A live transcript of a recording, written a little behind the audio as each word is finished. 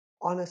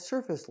On a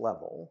surface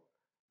level,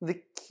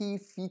 the key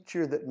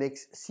feature that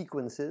makes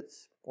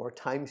sequences or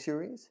time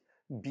series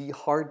be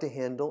hard to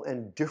handle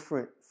and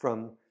different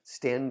from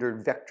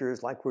standard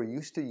vectors like we're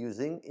used to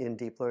using in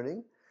deep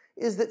learning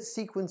is that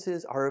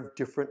sequences are of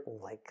different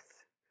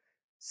length.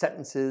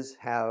 Sentences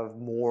have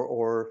more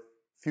or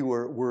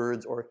fewer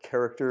words or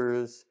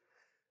characters.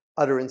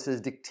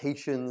 Utterances,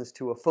 dictations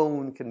to a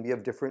phone can be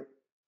of different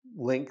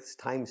lengths,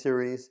 time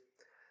series.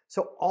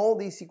 So all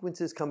these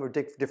sequences come of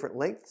different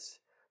lengths,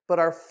 but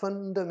our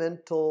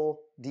fundamental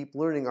deep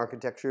learning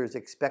architectures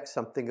expect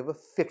something of a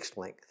fixed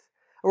length.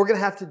 And we're going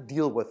to have to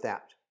deal with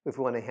that if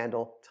we want to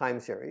handle time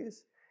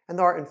series. And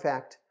there are, in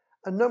fact,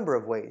 a number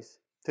of ways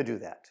to do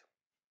that,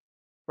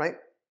 right?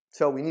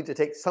 So we need to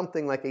take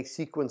something like a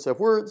sequence of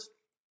words,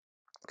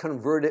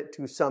 convert it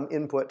to some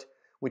input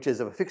which is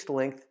of a fixed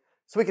length,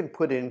 so we can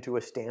put it into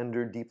a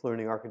standard deep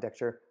learning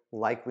architecture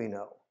like we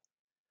know.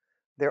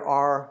 There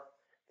are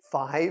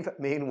 5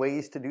 main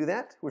ways to do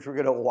that, which we're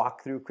going to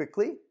walk through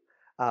quickly.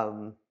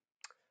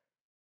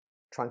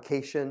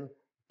 Truncation,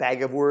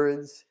 bag of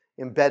words,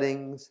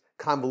 embeddings,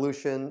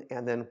 convolution,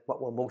 and then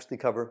what we'll mostly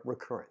cover,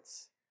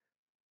 recurrence.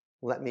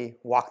 Let me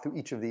walk through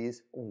each of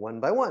these one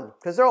by one,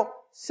 because they're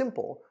all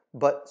simple,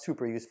 but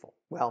super useful.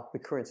 Well,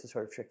 recurrence is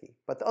sort of tricky,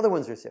 but the other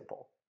ones are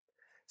simple.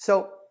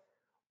 So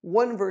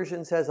one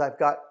version says I've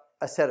got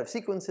a set of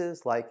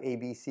sequences like A,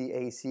 B, C,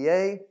 A, C,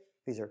 A.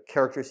 These are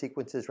character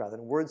sequences rather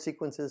than word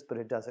sequences, but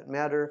it doesn't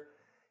matter.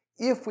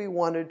 If we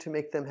wanted to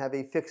make them have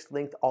a fixed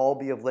length, all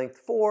be of length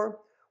 4,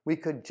 we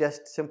could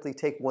just simply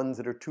take ones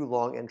that are too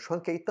long and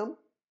truncate them.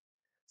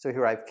 So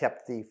here I've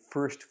kept the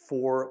first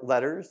 4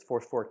 letters,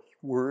 first 4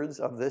 words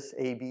of this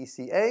A, B,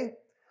 C, A.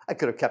 I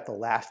could have kept the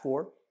last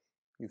 4.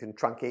 You can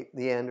truncate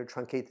the end or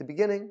truncate the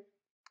beginning.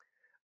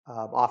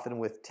 Often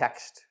with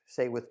text,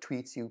 say with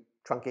tweets, you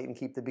truncate and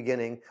keep the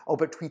beginning. Oh,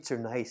 but tweets are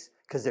nice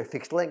because they're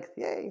fixed length.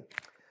 Yay.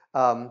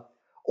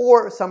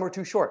 Or some are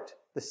too short.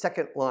 The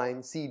second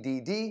line, C, D,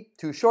 D,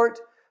 too short.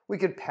 We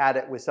could pad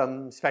it with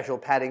some special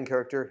padding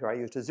character. Here I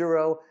used a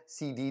 0,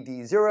 C, D,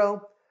 D,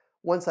 0.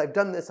 Once I've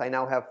done this, I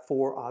now have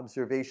 4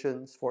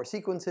 observations, 4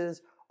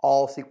 sequences.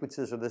 All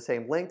sequences are the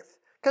same length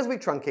because we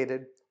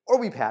truncated or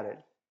we padded.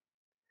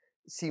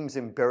 Seems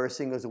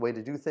embarrassing as a way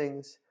to do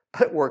things,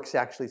 but it works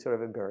actually sort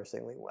of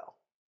embarrassingly well.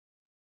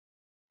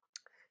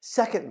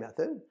 Second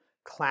method,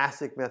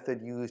 classic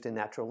method used in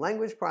natural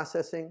language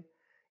processing,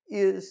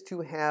 is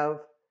to have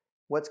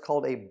what's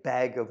called a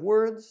bag of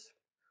words,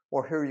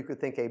 or here you could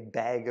think a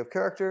bag of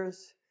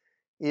characters.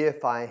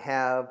 If I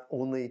have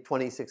only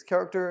 26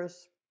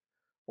 characters,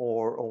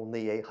 or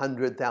only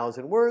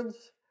 100,000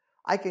 words,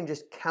 I can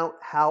just count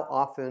how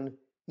often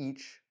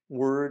each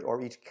word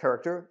or each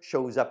character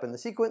shows up in the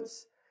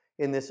sequence.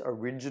 In this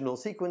original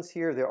sequence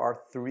here, there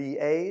are 3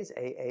 A's,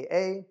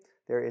 A.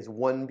 There is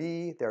 1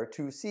 B, there are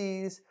 2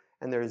 C's,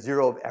 and there's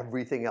 0 of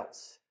everything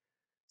else.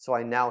 So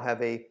I now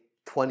have a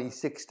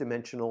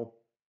 26-dimensional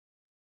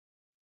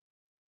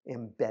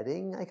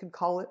embedding, I could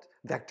call it,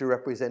 vector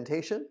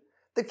representation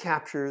that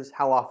captures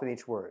how often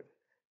each word.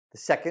 The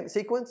second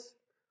sequence,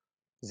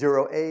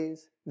 0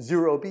 A's,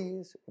 0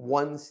 B's,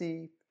 1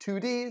 C, 2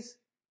 D's.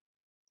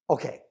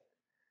 Okay,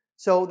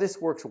 so this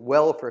works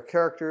well for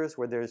characters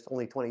where there's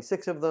only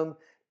 26 of them.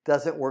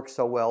 Doesn't work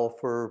so well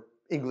for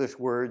English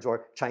words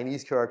or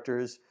Chinese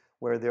characters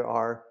where there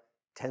are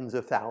tens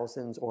of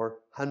thousands or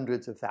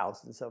hundreds of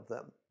thousands of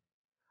them.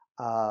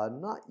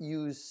 Not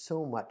used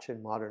so much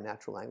in modern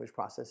natural language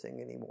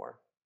processing anymore.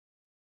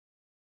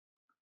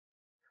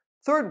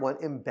 Third one,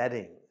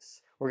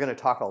 embeddings. We're going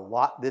to talk a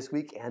lot this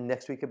week and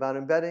next week about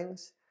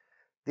embeddings.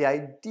 The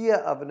idea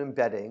of an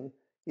embedding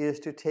is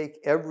to take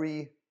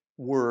every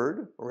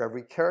word or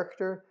every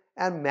character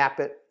and map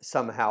it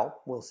somehow,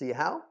 we'll see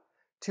how,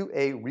 to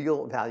a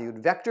real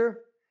valued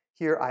vector.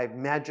 Here I've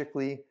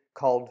magically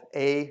called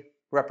A,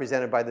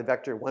 represented by the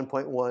vector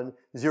 1.1,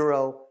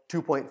 0,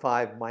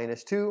 2.5,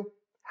 minus 2.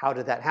 How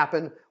did that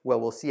happen? Well,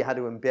 we'll see how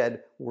to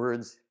embed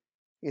words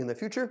in the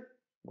future.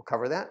 We'll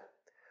cover that.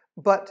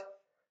 But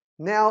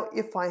now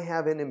if I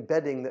have an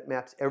embedding that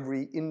maps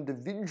every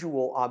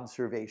individual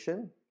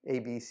observation, A,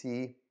 B,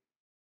 C,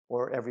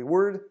 or every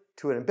word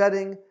to an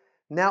embedding,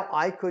 now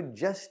I could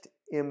just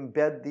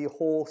embed the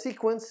whole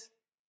sequence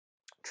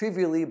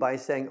trivially by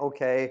saying,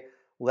 okay,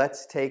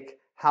 let's take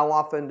how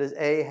often does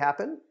A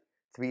happen?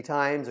 3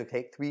 times, or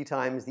take 3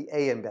 times the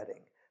A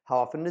embedding. How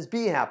often does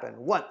B happen?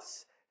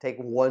 Once. Take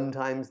 1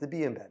 times the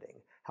B embedding.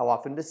 How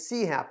often does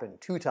C happen?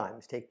 2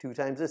 times. Take 2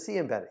 times the C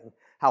embedding.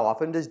 How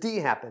often does D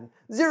happen?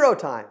 0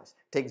 times.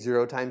 Take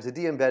 0 times the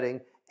D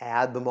embedding,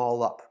 add them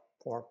all up,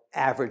 or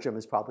average them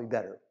is probably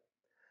better.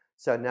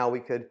 So now we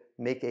could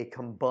make a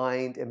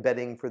combined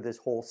embedding for this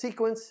whole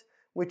sequence,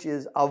 which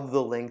is of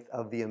the length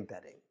of the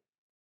embedding.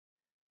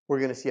 We're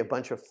going to see a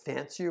bunch of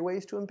fancier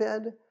ways to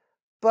embed,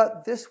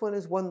 but this one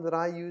is one that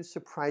I use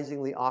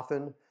surprisingly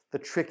often. The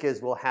trick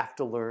is we'll have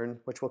to learn,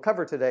 which we'll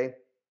cover today,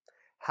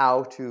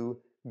 how to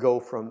go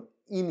from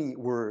any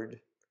word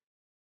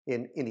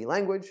in any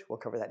language, we'll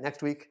cover that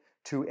next week,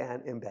 to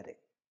an embedding.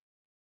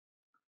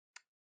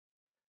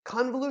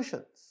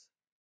 Convolutions.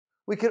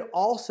 We could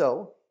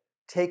also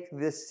take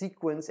this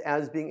sequence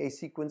as being a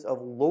sequence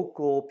of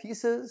local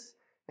pieces.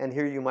 And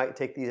here you might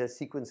take these as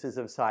sequences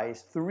of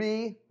size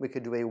 3. We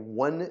could do a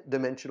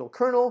one-dimensional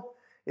kernel.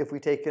 If we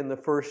take in the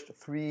first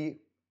 3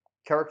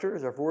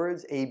 characters of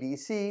words, A, B,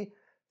 C,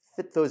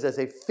 fit those as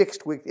a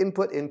fixed width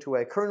input into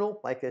a kernel,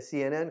 like a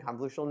CNN,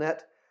 convolutional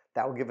net,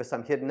 that will give us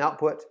some hidden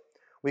output.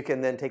 We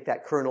can then take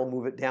that kernel,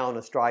 move it down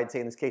a stride, say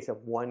in this case of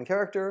 1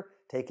 character,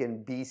 take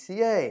in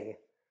BCA,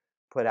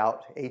 put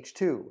out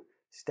H2.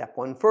 Step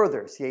 1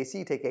 further,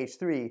 CAC, take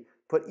H3,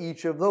 put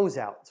each of those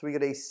out. So we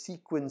get a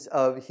sequence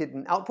of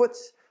hidden outputs.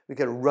 We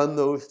can run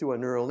those through a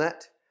neural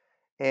net,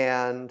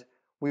 and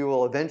we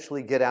will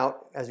eventually get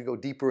out, as we go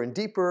deeper and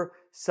deeper,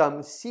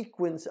 some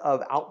sequence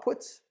of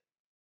outputs,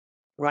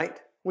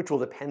 right? Which will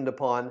depend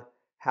upon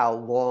how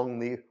long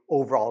the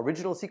overall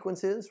original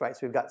sequence is, right?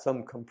 So we've got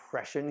some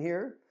compression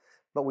here,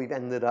 but we've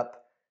ended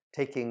up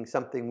taking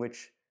something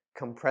which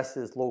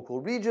compresses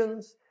local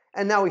regions,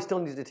 and now we still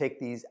need to take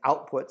these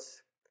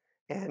outputs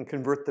and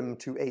convert them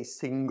to a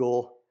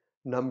single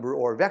number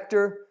or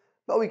vector,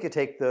 but we could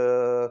take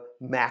the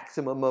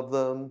maximum of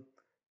them,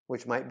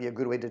 which might be a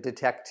good way to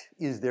detect,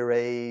 is there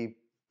a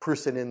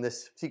person in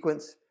this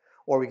sequence?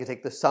 Or we could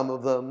take the sum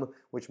of them,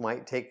 which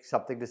might take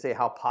something to say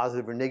how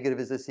positive or negative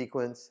is the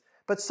sequence,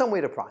 but some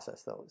way to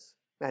process those.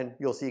 And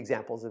you'll see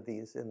examples of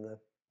these in the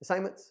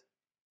assignments.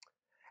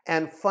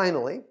 And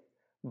finally,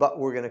 but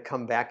we're going to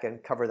come back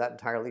and cover that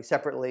entirely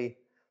separately,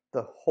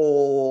 the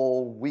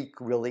whole week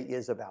really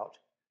is about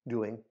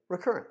doing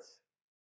recurrence.